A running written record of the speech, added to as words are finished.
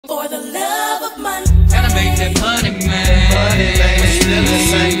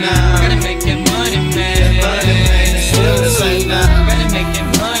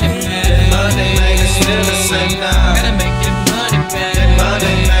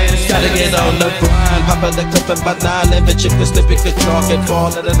Gotta get on the grind, poppin' the clip and by 9. If a chick is slippy, could talk and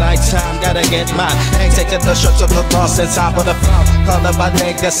fall at the night time. Gotta get mine, ain't taking the shirts of the loss and top of the phone. Call up my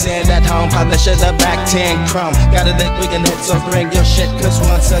nigga, send at home, polish in the back 10 chrome. Gotta think we can hit, so bring your shit, cause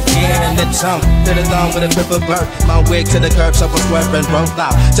once again it's on. Did it on with a triple bird, my wig to the curb, so I was wearing rolled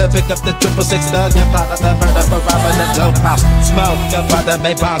out. To pick up the 666 thug and plot of the murder for robbing the dope house. Smoke, the father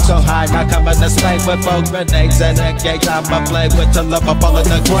may bomb so high, now coming to slay with both grenades and a gauge. I'ma play with the love up all in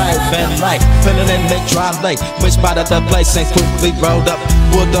the grave and light. Filling in mid-dry lake, we spotted the place and quickly rolled up.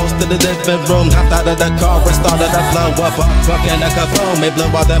 Bulldozed to the living room, hopped out of the car and started to blow up. Fucking a kaboom, it blew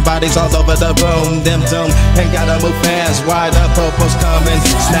all them bodies all over the room. Them doom, ain't gotta move fast, wide up, popos coming.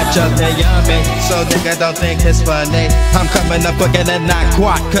 Snatch up the yummy, so nigga don't think it's funny. I'm coming up quicker than not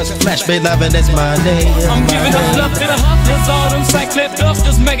quite, cause flesh be loving this money. I'm giving up love to the hustlers, all them cyclip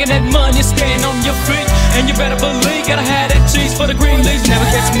dusters, making that money, staying on your feet. And you better believe, gotta have that cheese for the green leaves, never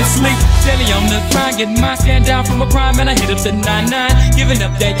catch me sleep. Steady on the grind, getting my stand down from a crime, and I hit up the 99, giving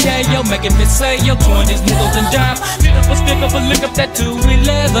up that yo, making me say yo, 20s, nickels and dimes. Hit up a stick up a lick up that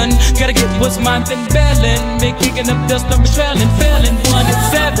 211. Gotta get what's mine, then bailing. Been kicking up dust, I'm failing 1 and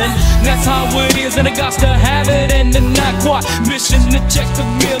 7. That's how it is, and I got to have it, and then not quite. Mission to check the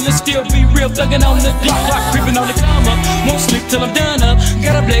meal and still be real, thugging on the clock, creeping on the come up. Won't sleep till I'm done up.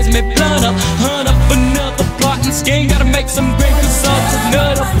 Gotta blaze me blunt up, hunt up another plot and scheme. Gotta make some great results,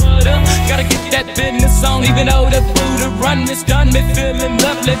 another put up. Gotta get that business on, even though the food to run is done. Me feeling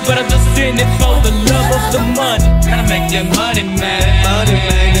lovely, but I'm just in it for the love of the money. Gotta make that money, man. Money,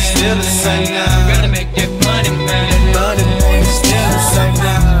 man, it's still the same now. Gotta make that money, man. Money, man, it's still the same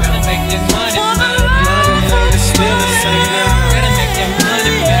now. Gotta make that money, man. Money, man, it's still the same now. Gotta make that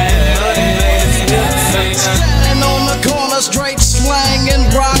money, man. Money, man, it's still the same now. Standing on the corner, straight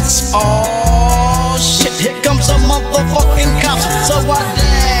slanging rocks. Oh shit, here comes a motherfucking cops. So I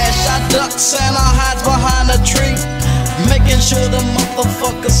dash, I ducks, and I hide behind a tree, making sure the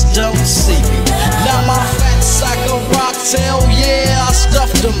motherfuckers don't see me. Now my fat sack of rocks, hell yeah, I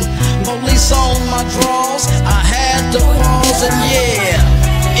stuffed them. Police on my drawers, I had to pause, and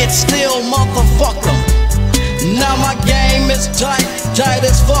yeah, it's still motherfucker. Now my game is tight, tight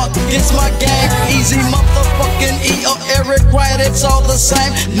as fuck. It's my game, Eazy motherfucking E or Eric Wright, it's all the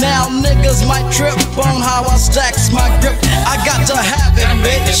same. Now niggas might trip on how I stacks my grip. I got to have it,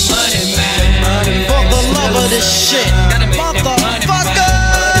 bitch. Money, man. For the love of this shit, motherfucker.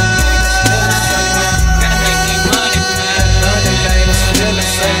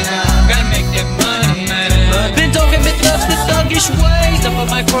 Been talking with love the thuggish ways, never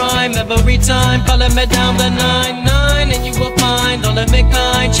my crime, every time. Calling me down the 9-9, and you will find all of me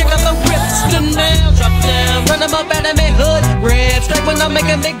kind. Check out the rips, the nail drop down, run them up out of me hood rips. Straight when I'm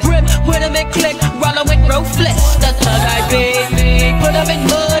making me grip, with a me click, rollin' with road flips. The thug I be, put them in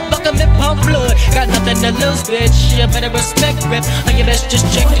mud, buck them in pump blood. Got nothing to lose, bitch, you better respect grip. On your best, just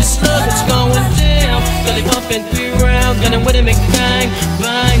check your slug, it's going down. Gully pumping 3 rounds, gunning with a me bang,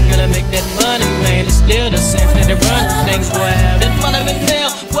 bang. Gonna make that money, man, it's still the same. They run things wild in front of me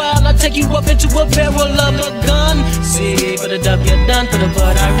now. While I take you up into a barrel of a gun. See, for the dub you're done, for the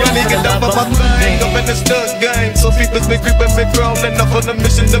blood I run. Yeah, nigga, up on my thing, up in the stud game. So people's been creeping, been crawling up on the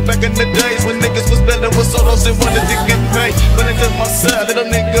mission. The back in the days when niggas was better with solos and wanted to get paid. But I took my side, little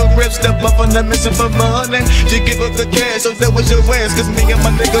nigga rip, step up on the mission for money. To give up the cash, so that was your ass. Cause me and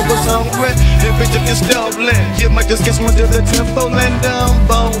my nigga was hungry. And bitch, if you're stolen, you might just catch one to the temple and down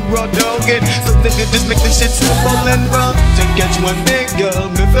bone, raw dogging. So nigga, just make this shit simple and wrong. To catch one nigga,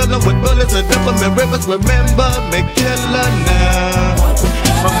 me fillin' with bullets and never me rivers. Remember, me killer now.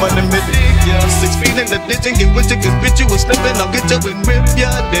 I'm running me dig ya, 6 feet in the ditch and get with you. Cause bitch, you was slipping, I'll get you and rip ya,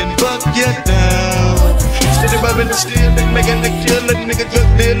 then fuck ya down. Steady rubbing the steel, they making the killer. Nigga drug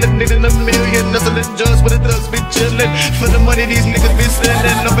dealer, needing $1 million. Nuzzling drugs where the thugs be chillin'. For the money these niggas be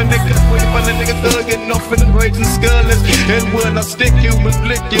sending. Up in the cut where you find a nigga thuggin' off in the raising scullers. And when I stick you and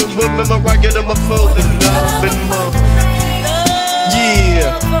flick you, remember I get on my fold and love and more.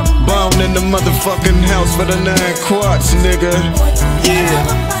 Yeah, bound in the motherfucking house for the 9 quarts, nigga.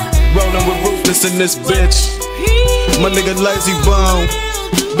 Yeah, rollin' with Ruthless in this bitch. My nigga Lazy Bone,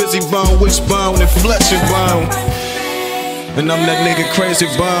 Busy Bone, Wishbone, and Fletcher Bone. And I'm that nigga Crazy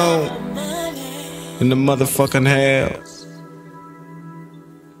Bone in the motherfucking house.